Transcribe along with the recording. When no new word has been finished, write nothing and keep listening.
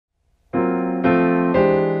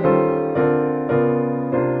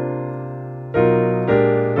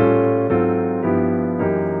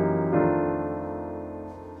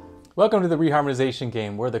Welcome to the reharmonization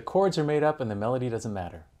game where the chords are made up and the melody doesn't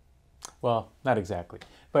matter. Well, not exactly.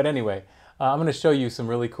 But anyway, I'm going to show you some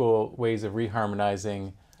really cool ways of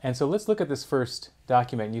reharmonizing. And so let's look at this first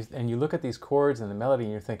document. And you look at these chords and the melody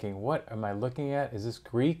and you're thinking, what am I looking at? Is this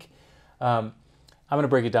Greek? I'm going to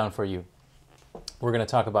break it down for you. We're going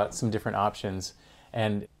to talk about some different options.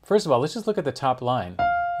 And first of all, let's just look at the top line.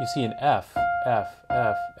 You see an F, F,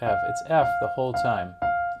 F, F. It's F the whole time.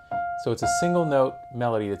 So it's a single note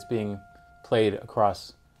melody that's being played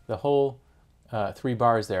across the whole 3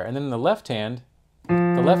 bars there. And then in the left hand's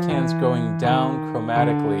going down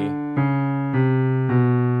chromatically.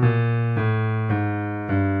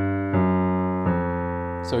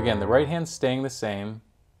 So again, the right hand's staying the same.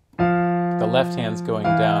 The left hand's going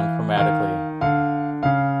down chromatically.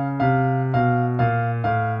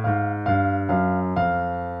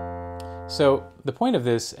 So the point of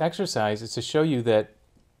this exercise is to show you that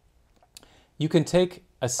you can take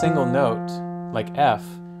a single note like F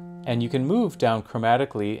and you can move down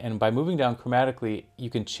chromatically, and by moving down chromatically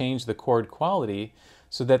you can change the chord quality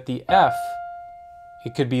so that the F,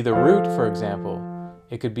 it could be the root, for example.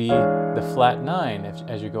 It could be the flat 9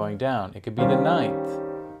 as you're going down. It could be the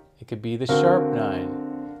 9th. It could be the sharp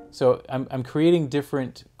 9. So I'm creating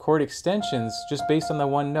different chord extensions just based on the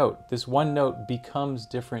one note. This one note becomes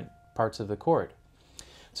different parts of the chord.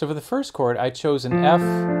 So for the first chord I chose an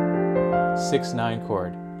F6-9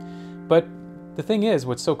 chord. But the thing is,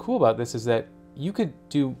 what's so cool about this is that you could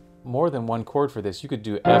do more than one chord for this. You could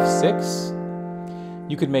do F6.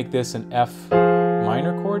 You could make this an F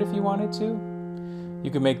minor chord if you wanted to. You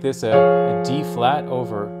could make this a D flat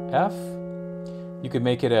over F. You could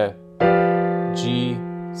make it a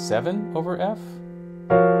G7 over F.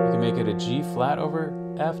 You can make it a G flat over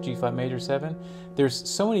F, G flat major 7. There's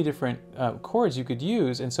so many different chords you could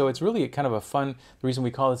use, and so it's really kind of a fun, the reason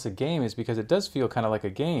we call this a game is because it does feel kind of like a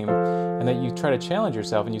game, and that you try to challenge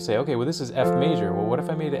yourself and you say, okay, well this is F major, well what if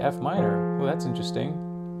I made it F minor? Well, that's interesting.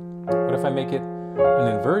 What if I make it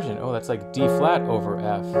an inversion? Oh, that's like D flat over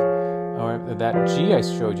F. Or that G I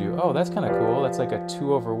showed you, oh that's kind of cool, that's like a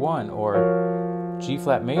 2 over 1, or G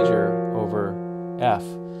flat major over F.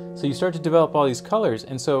 So you start to develop all these colors,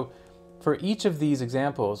 and so for each of these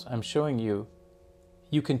examples I'm showing you,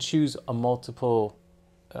 you can choose a multiple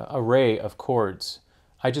array of chords.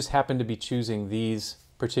 I just happen to be choosing these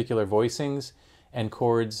particular voicings and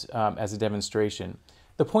chords as a demonstration.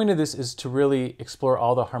 The point of this is to really explore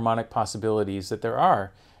all the harmonic possibilities that there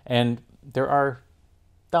are. And there are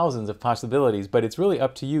thousands of possibilities, but it's really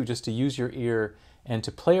up to you just to use your ear and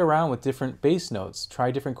to play around with different bass notes.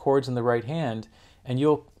 Try different chords in the right hand, and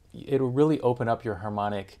it'll really open up your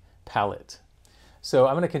harmonic palette. So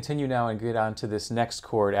I'm going to continue now and get on to this next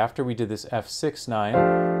chord after we did this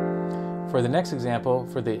F6-9. For the next example,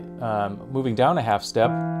 for the moving down a half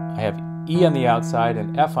step, I have E on the outside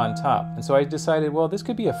and F on top. And so I decided, well, this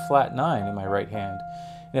could be a flat 9 in my right hand.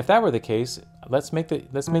 And if that were the case, let's make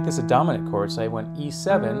this a dominant chord. So I went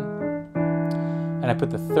E7, and I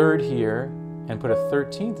put the 3rd here and put a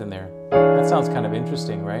 13th in there. That sounds kind of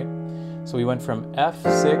interesting, right? So we went from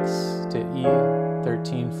F6 to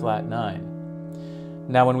E13 flat 9.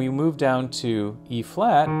 Now when we move down to E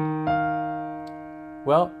flat,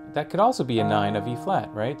 well, that could also be a 9 of E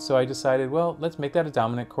flat, right? So I decided, well, let's make that a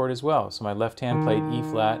dominant chord as well. So my left hand played E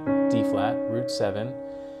flat, D flat, root 7,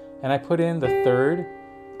 and I put in the 3rd,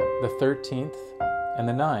 the 13th, and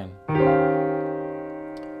the 9.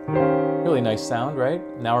 Really nice sound, right?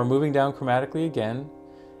 Now we're moving down chromatically again.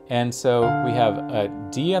 And so we have a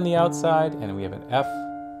D on the outside and we have an F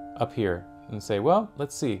up here. And say, well,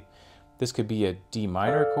 let's see. This could be a D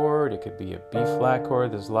minor chord, it could be a B flat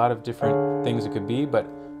chord. There's a lot of different things it could be, but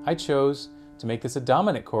I chose to make this a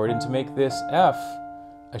dominant chord and to make this F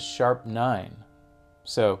a sharp 9.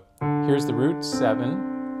 So here's the root 7,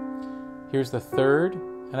 here's the 3rd,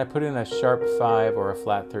 and I put in a sharp 5 or a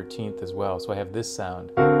flat 13th as well. So I have this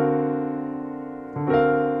sound.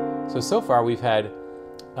 So far we've had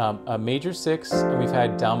a major 6 and we've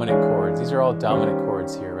had dominant chords. These are all dominant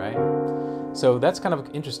chords here, right? So that's kind of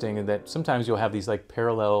interesting in that sometimes you'll have these like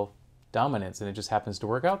parallel dominants and it just happens to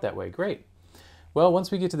work out that way. Great. Well,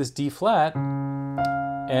 once we get to this D flat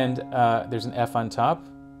and there's an F on top,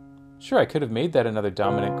 sure, I could have made that another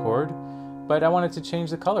dominant chord, but I wanted to change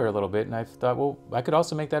the color a little bit, and I thought, well, I could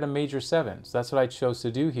also make that a major 7. So that's what I chose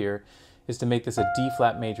to do here, is to make this a D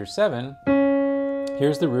flat major 7.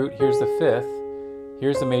 Here's the root, here's the 5th,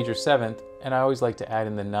 here's the major 7th, and I always like to add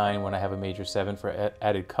in the 9 when I have a major 7 for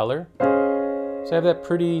added color. So I have that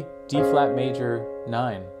pretty D flat major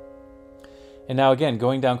 9. And now again,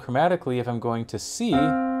 going down chromatically, if I'm going to C,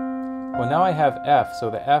 well now I have F, so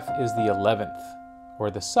the F is the 11th, or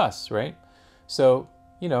the sus, right? So,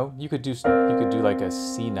 you know, you could do like a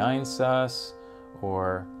C9 sus,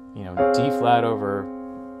 or, you know, D flat over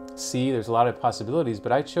C. There's a lot of possibilities,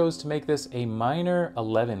 but I chose to make this a minor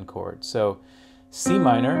 11 chord. So C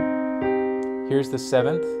minor, here's the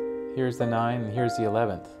 7th, here's the 9, and here's the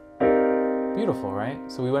 11th. Beautiful, right?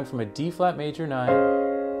 So we went from a D flat major 9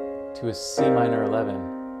 to a C minor 11.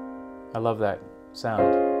 I love that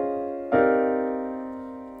sound.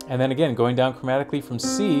 And then again, going down chromatically from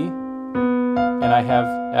C, and I have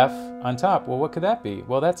F on top. Well, what could that be?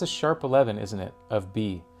 Well, that's a sharp 11, isn't it, of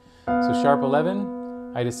B. So sharp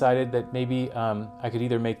 11, I decided that maybe I could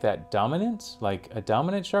either make that dominant, like a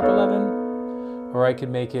dominant sharp 11, or I could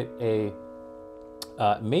make it a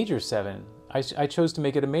major 7. I chose to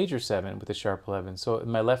make it a major 7 with a sharp 11. So in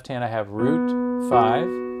my left hand I have root 5,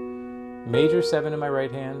 major 7 in my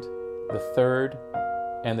right hand, the 3rd,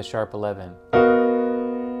 and the sharp 11.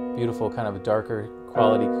 Beautiful, kind of a darker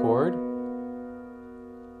quality chord.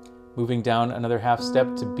 Moving down another half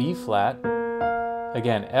step to B flat.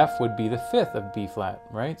 Again, F would be the 5th of B flat,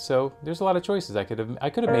 right? So there's a lot of choices. I could have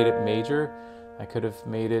made it major. I could have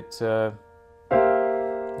made it, you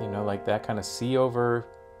know, like that kind of C over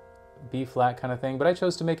B flat kind of thing, but I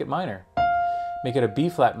chose to make it minor. Make it a B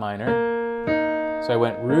flat minor. So I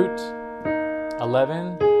went root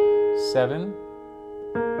 11, 7,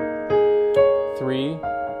 3,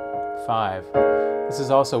 5. This is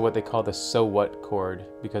also what they call the so what chord,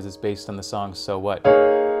 because it's based on the song So What.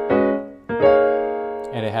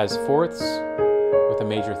 And it has fourths with a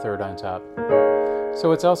major 3rd on top. So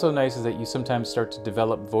what's also nice is that you sometimes start to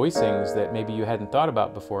develop voicings that maybe you hadn't thought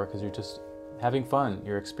about before, because you're just having fun,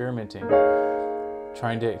 you're experimenting,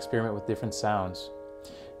 trying to experiment with different sounds.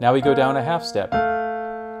 Now we go down a half step.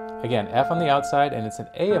 Again, F on the outside, and it's an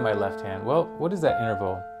A in my left hand. Well, what is that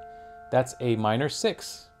interval? That's a minor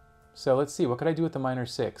 6. So let's see, what could I do with the minor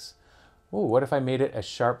 6? Oh, what if I made it a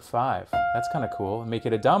sharp 5? That's kind of cool. And make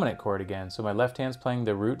it a dominant chord again. So my left hand's playing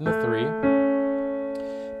the root and the 3.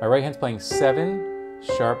 My right hand's playing 7,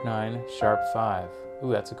 sharp 9, sharp 5.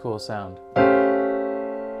 Ooh, that's a cool sound.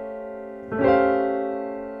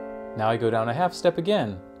 Now I go down a half step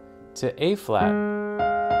again to A flat.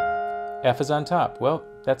 F is on top. Well,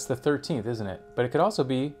 that's the 13th, isn't it? But it could also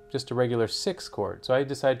be just a regular 6 chord. So I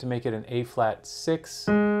decided to make it an A flat 6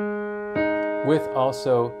 with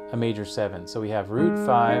also a major 7. So we have root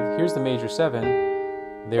 5, here's the major 7,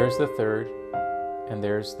 there's the 3rd, and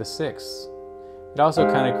there's the 6th. It also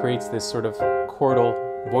kind of creates this sort of chordal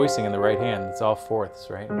voicing in the right hand. It's all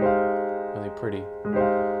fourths, right? Really pretty.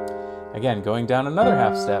 Again, going down another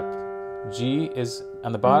half step. G is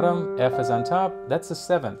on the bottom, F is on top. That's the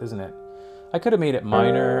 7th, isn't it? I could have made it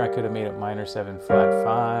minor. I could have made it minor 7 flat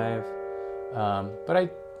 5. But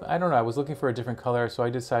I don't know. I was looking for a different color, so I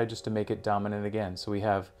decided just to make it dominant again. So we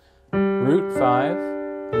have root 5,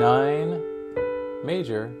 9,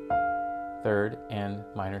 major, 3rd, and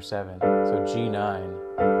minor 7. So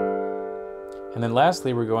G9. And then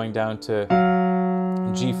lastly, we're going down to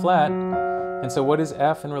G flat. And so what is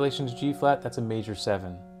F in relation to G flat? That's a major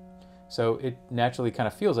 7. So it naturally kind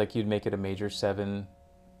of feels like you'd make it a major 7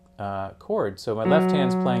 chord. So my left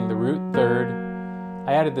hand's playing the root 3rd.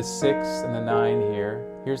 I added the 6 and the 9 here.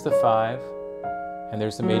 Here's the 5, and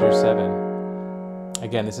there's the major 7.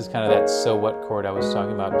 Again, this is kind of that so what chord I was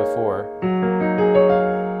talking about before.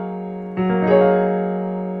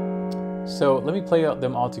 So let me play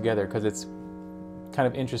them all together, because it's kind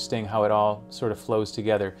of interesting how it all sort of flows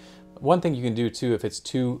together. One thing you can do too, if it's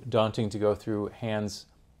too daunting to go through hands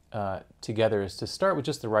together, is to start with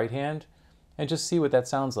just the right hand and just see what that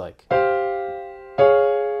sounds like.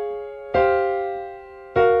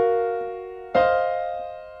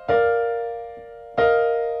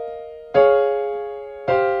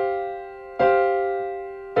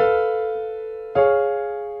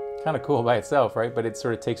 Kind of cool by itself, right? But it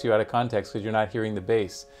sort of takes you out of context because you're not hearing the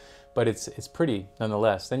bass. But it's pretty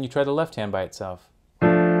nonetheless. Then you try the left hand by itself.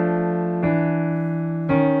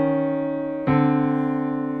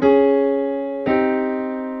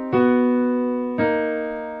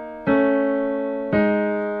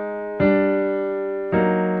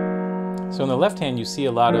 So in the left hand, you see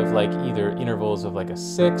a lot of like either intervals of like a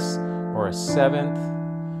 6 or a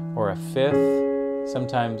 7th or a 5th,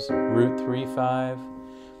 sometimes root 3, 5.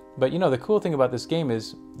 But you know, the cool thing about this game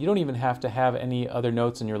is you don't even have to have any other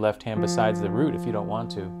notes in your left hand besides the root if you don't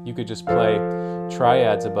want to. You could just play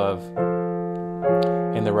triads above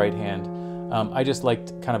in the right hand. I just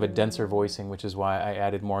liked kind of a denser voicing, which is why I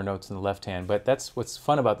added more notes in the left hand. But that's what's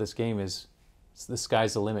fun about this game, is the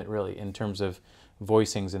sky's the limit really in terms of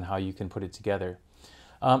voicings and how you can put it together.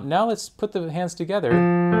 Now let's put the hands together.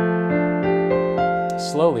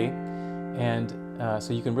 slowly, and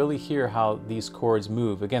so you can really hear how these chords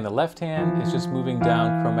move. Again, the left hand is just moving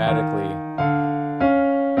down chromatically.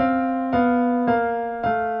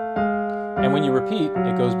 And when you repeat,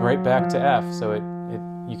 it goes right back to F. So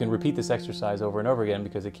you can repeat this exercise over and over again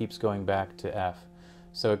because it keeps going back to F.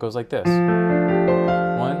 So it goes like this.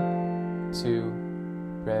 1, 2,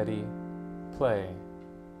 ready, play.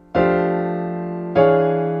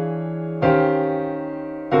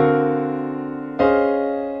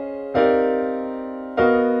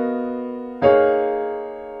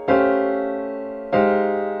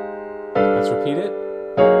 Let's repeat it.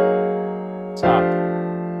 Top.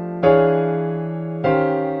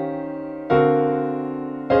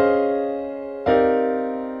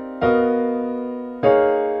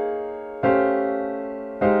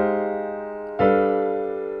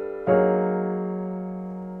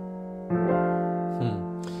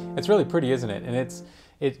 It's really pretty, isn't it? And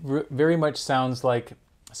it very much sounds like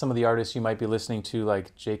some of the artists you might be listening to,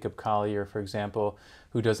 like Jacob Collier, for example,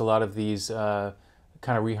 who does a lot of these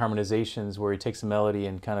kind of reharmonizations where he takes a melody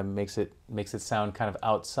and kind of makes it sound kind of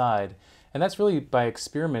outside. And that's really by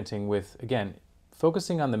experimenting with, again,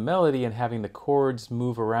 focusing on the melody and having the chords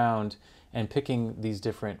move around and picking these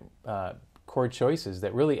different chord choices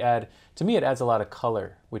that really add, to me, it adds a lot of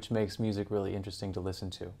color, which makes music really interesting to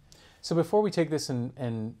listen to. So before we take this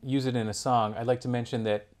and use it in a song, I'd like to mention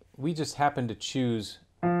that we just happened to choose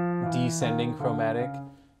descending chromatic,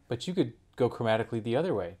 but you could go chromatically the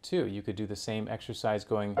other way too. You could do the same exercise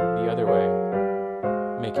going the other way,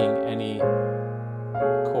 making any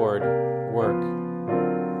chord work.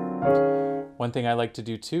 One thing I like to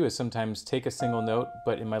do too is sometimes take a single note,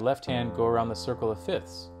 but in my left hand go around the circle of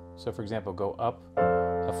fifths. So for example, go up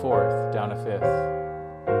a fourth, down a fifth.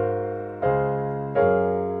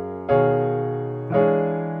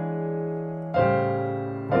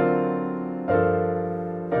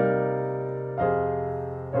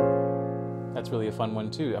 That's really a fun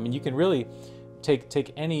one too. I mean, you can really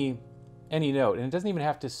take any note, and it doesn't even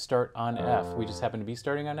have to start on F. We just happen to be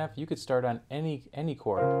starting on F. You could start on any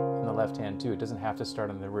chord in the left hand too. It doesn't have to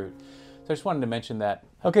start on the root. So I just wanted to mention that.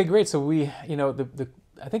 Okay, great. So I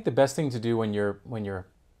think the best thing to do when you're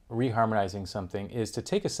reharmonizing something is to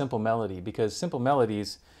take a simple melody, because simple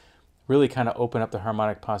melodies really kind of open up the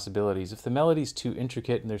harmonic possibilities. If the melody's too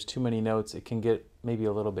intricate and there's too many notes, it can get maybe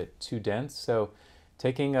a little bit too dense. So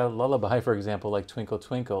taking a lullaby, for example, like Twinkle,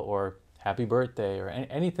 Twinkle, or Happy Birthday, or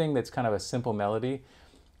anything that's kind of a simple melody,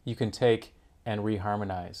 you can take and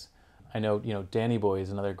reharmonize. I know, Danny Boy is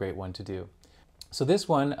another great one to do. So this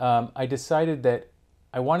one, I decided that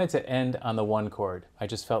I wanted to end on the 1 chord. I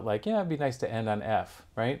just felt like, yeah, it'd be nice to end on F,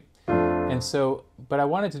 right? And so, but I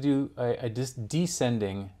wanted to do a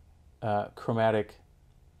descending chromatic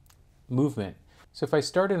movement. So if I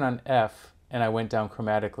started on F, and I went down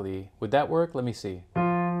chromatically, would that work? Let me see.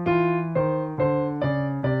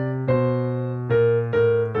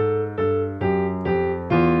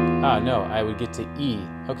 No, I would get to E.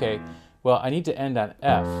 Okay, well, I need to end on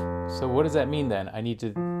F. So what does that mean then? I need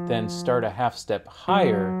to then start a half step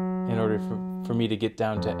higher in order for me to get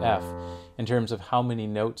down to F in terms of how many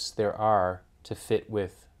notes there are to fit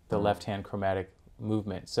with the left-hand chromatic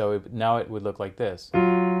movement. So now it would look like this.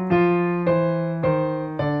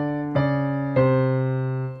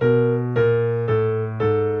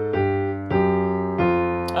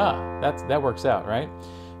 That works out, right?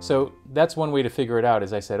 So that's one way to figure it out,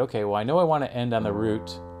 is I said, okay, well, I know I want to end on the root,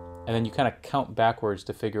 and then you kind of count backwards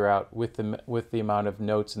to figure out with the amount of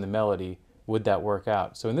notes in the melody, would that work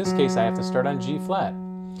out? So in this case, I have to start on G flat.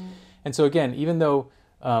 And so again, even though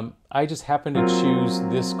I just happened to choose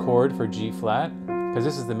this chord for G flat, because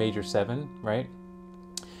this is the major 7, right?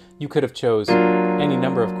 You could have chose any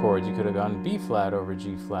number of chords. You could have gone B flat over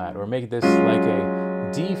G flat, or make this like a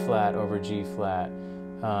D flat over G flat,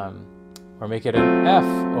 or make it an F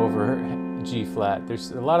over G flat. There's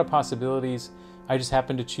a lot of possibilities. I just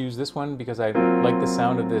happened to choose this one because I like the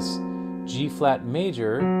sound of this G flat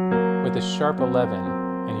major with a sharp 11,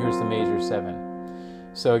 and here's the major 7.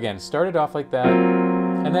 So again, started off like that,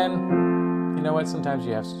 and then, you know what, sometimes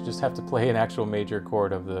you just have to play an actual major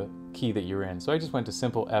chord of the key that you're in. So I just went to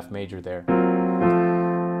simple F major there.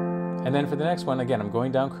 And then for the next one, again, I'm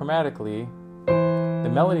going down chromatically. The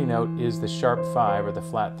melody note is the sharp 5 or the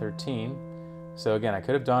flat 13. So again, I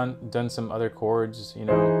could have done some other chords, I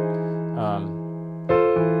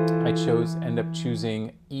end up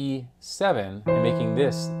choosing E7 and making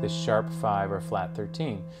this the sharp 5 or flat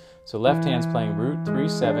 13. So left hand's playing root 3,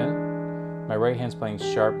 7. My right hand's playing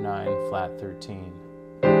sharp 9, flat 13.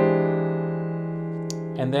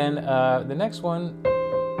 And then the next one,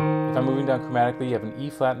 if I'm moving down chromatically, you have an E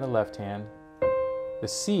flat in the left hand, The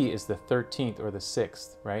C is the 13th or the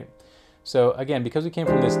 6th, right? So again, because we came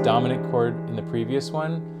from this dominant chord in the previous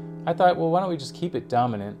one, I thought, well, why don't we just keep it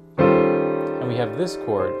dominant? And we have this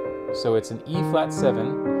chord. So it's an E flat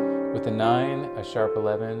 7 with a 9, a sharp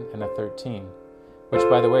 11, and a 13, which,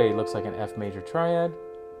 by the way, looks like an F major triad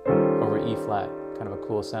over E flat. Kind of a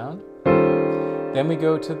cool sound. Then we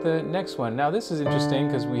go to the next one. Now this is interesting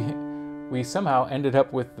because we somehow ended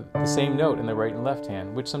up with the same note in the right and left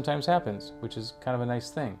hand, which sometimes happens, which is kind of a nice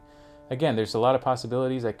thing. Again, there's a lot of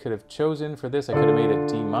possibilities I could have chosen for this. I could have made it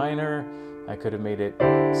D minor. I could have made it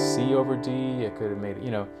C over D. I could have made it,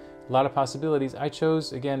 you know, a lot of possibilities. I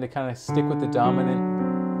chose, again, to kind of stick with the dominant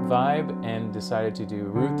vibe and decided to do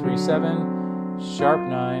root 3, 7, sharp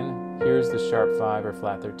 9. Here's the sharp 5 or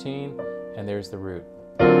flat 13, and there's the root.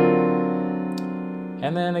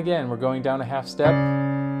 And then again, we're going down a half step.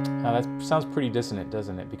 That sounds pretty dissonant,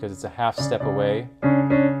 doesn't it? Because it's a half step away.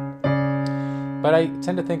 But I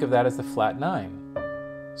tend to think of that as the flat 9.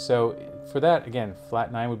 So for that, again,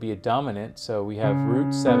 flat 9 would be a dominant. So we have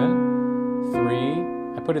root 7,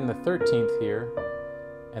 3. I put in the 13th here.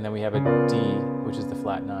 And then we have a D, which is the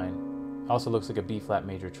flat 9. Also looks like a B flat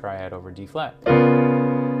major triad over D flat.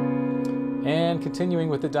 And continuing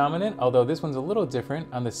with the dominant, although this one's a little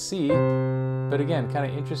different on the C, but again, kind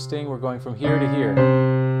of interesting. We're going from here to here.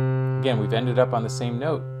 Again, we've ended up on the same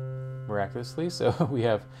note, miraculously. So we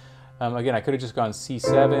have, again, I could have just gone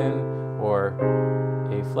C7 or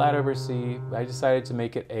A flat over C. I decided to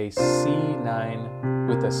make it a C9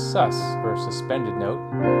 with a sus, or suspended note.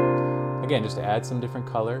 Again, just to add some different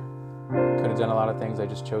color. Could have done a lot of things. I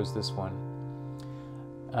just chose this one.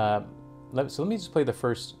 So let me just play the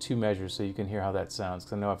first two measures so you can hear how that sounds,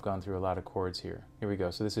 because I know I've gone through a lot of chords here. Here we go.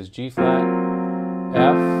 So this is G flat,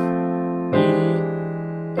 F, E,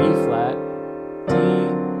 E flat, D,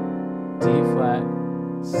 D flat,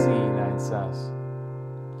 C, 9 sus.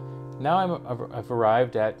 Now I've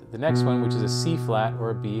arrived at the next one, which is a C flat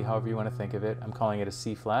or a B, however you want to think of it. I'm calling it a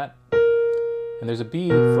C flat. And there's a B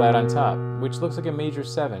flat on top, which looks like a major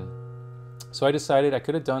 7. So I decided I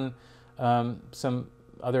could have done some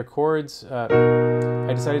other chords. I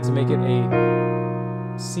decided to make it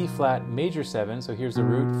a C flat major 7. So here's the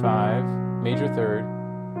root 5, major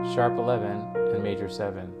 3rd, sharp 11, and major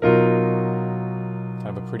 7. Kind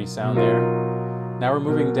of a pretty sound there. Now we're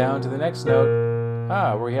moving down to the next note,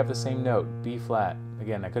 where we have the same note, B flat.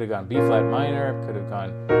 Again, I could have gone B flat minor, could have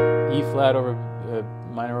gone E flat over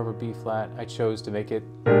minor over B flat. I chose to make it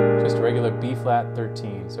just a regular B flat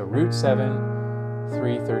 13. So root 7,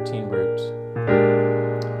 3, 13 root.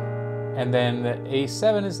 And then the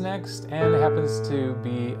A7 is next, and it happens to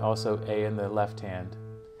be also A in the left hand.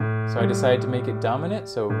 So I decided to make it dominant,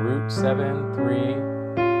 so root 7, 3,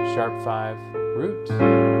 sharp 5, root.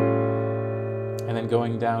 And then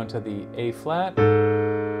going down to the A flat,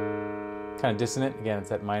 kind of dissonant, again it's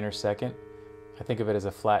that minor second. I think of it as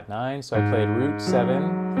a flat 9, so I played root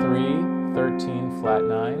 7, 3, 13, flat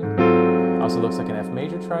 9. Also looks like an F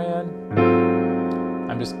major triad.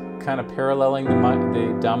 I'm just kind of paralleling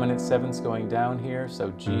the dominant 7ths going down here,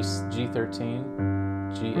 so G13,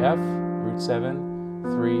 GF, root 7,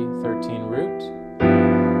 3, 13 root,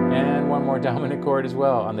 and one more dominant chord as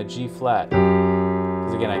well on the G flat.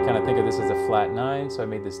 Because again, I kind of think of this as a flat 9, so I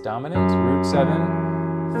made this dominant, root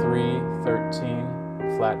 7, 3,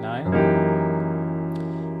 13, flat 9,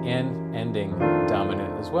 and ending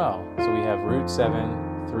dominant as well. So we have root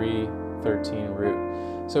 7, 3, 13 root.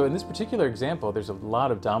 So in this particular example, there's a lot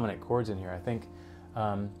of dominant chords in here. I think,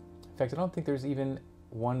 in fact, I don't think there's even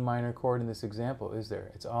one minor chord in this example, is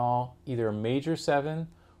there? It's all either a major 7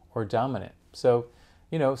 or dominant. So,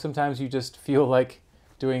 you know, sometimes you just feel like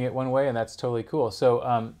doing it one way, and that's totally cool.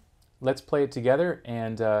 So let's play it together.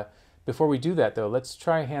 And before we do that, though, let's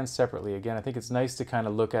try hands separately. Again, I think it's nice to kind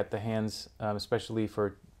of look at the hands, especially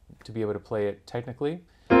to be able to play it technically.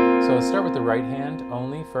 So let's start with the right hand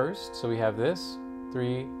only first. So we have this.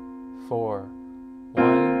 3, 4,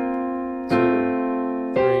 1, 2,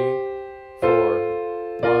 3, 4,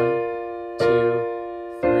 1, 2,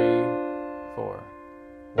 3, 4,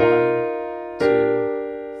 1, 2, 3, 4, 1, 2,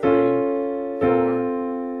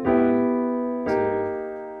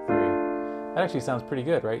 3. That actually sounds pretty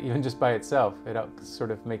good, right? Even just by itself, it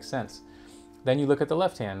sort of makes sense. Then you look at the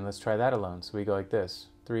left hand. Let's try that alone. So we go like this: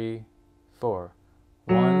 3, 4,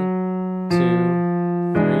 1, 2,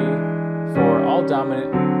 3, 4, all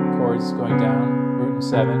dominant chords going down, root and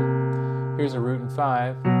 7. Here's a root and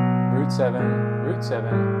 5, root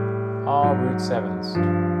 7, all root 7s.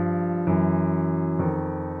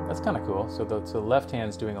 That's kind of cool. So the left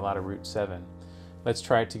hand's doing a lot of root 7. Let's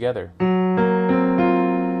try it together. 2,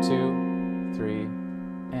 3,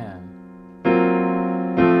 and.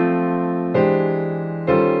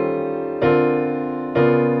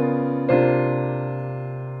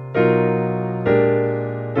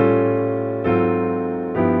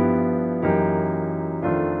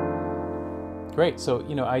 right, so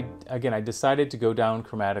again, I decided to go down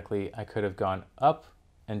chromatically. I could have gone up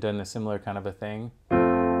and done a similar kind of a thing.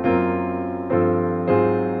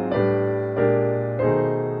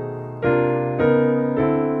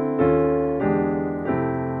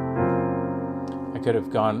 I could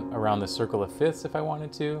have gone around the circle of fifths if I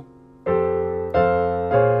wanted to.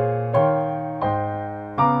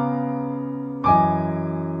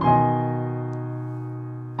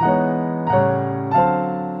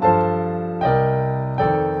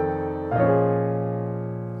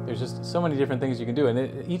 There's just so many different things you can do,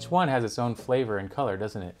 and each one has its own flavor and color,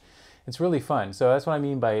 doesn't it? It's really fun. So that's what I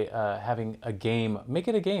mean by having a game. Make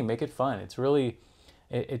it a game, make it fun. It's really,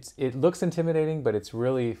 it looks intimidating, but it's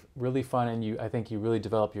really, really fun, and I think you really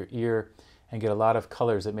develop your ear and get a lot of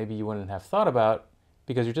colors that maybe you wouldn't have thought about,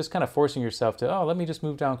 because you're just kind of forcing yourself to, oh, let me just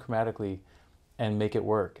move down chromatically and make it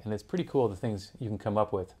work. And it's pretty cool, the things you can come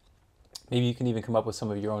up with. Maybe you can even come up with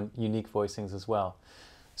some of your own unique voicings as well.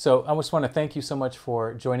 So I just want to thank you so much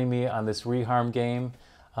for joining me on this reharm game.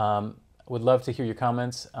 Would love to hear your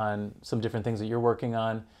comments on some different things that you're working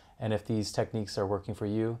on and if these techniques are working for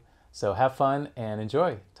you. So have fun and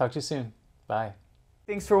enjoy. Talk to you soon. Bye.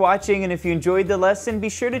 Thanks for watching, and if you enjoyed the lesson, be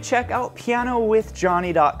sure to check out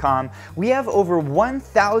pianowithjonny.com. We have over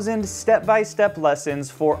 1,000 step-by-step lessons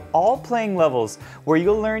for all playing levels, where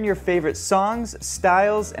you'll learn your favorite songs,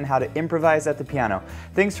 styles, and how to improvise at the piano.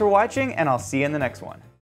 Thanks for watching, and I'll see you in the next one.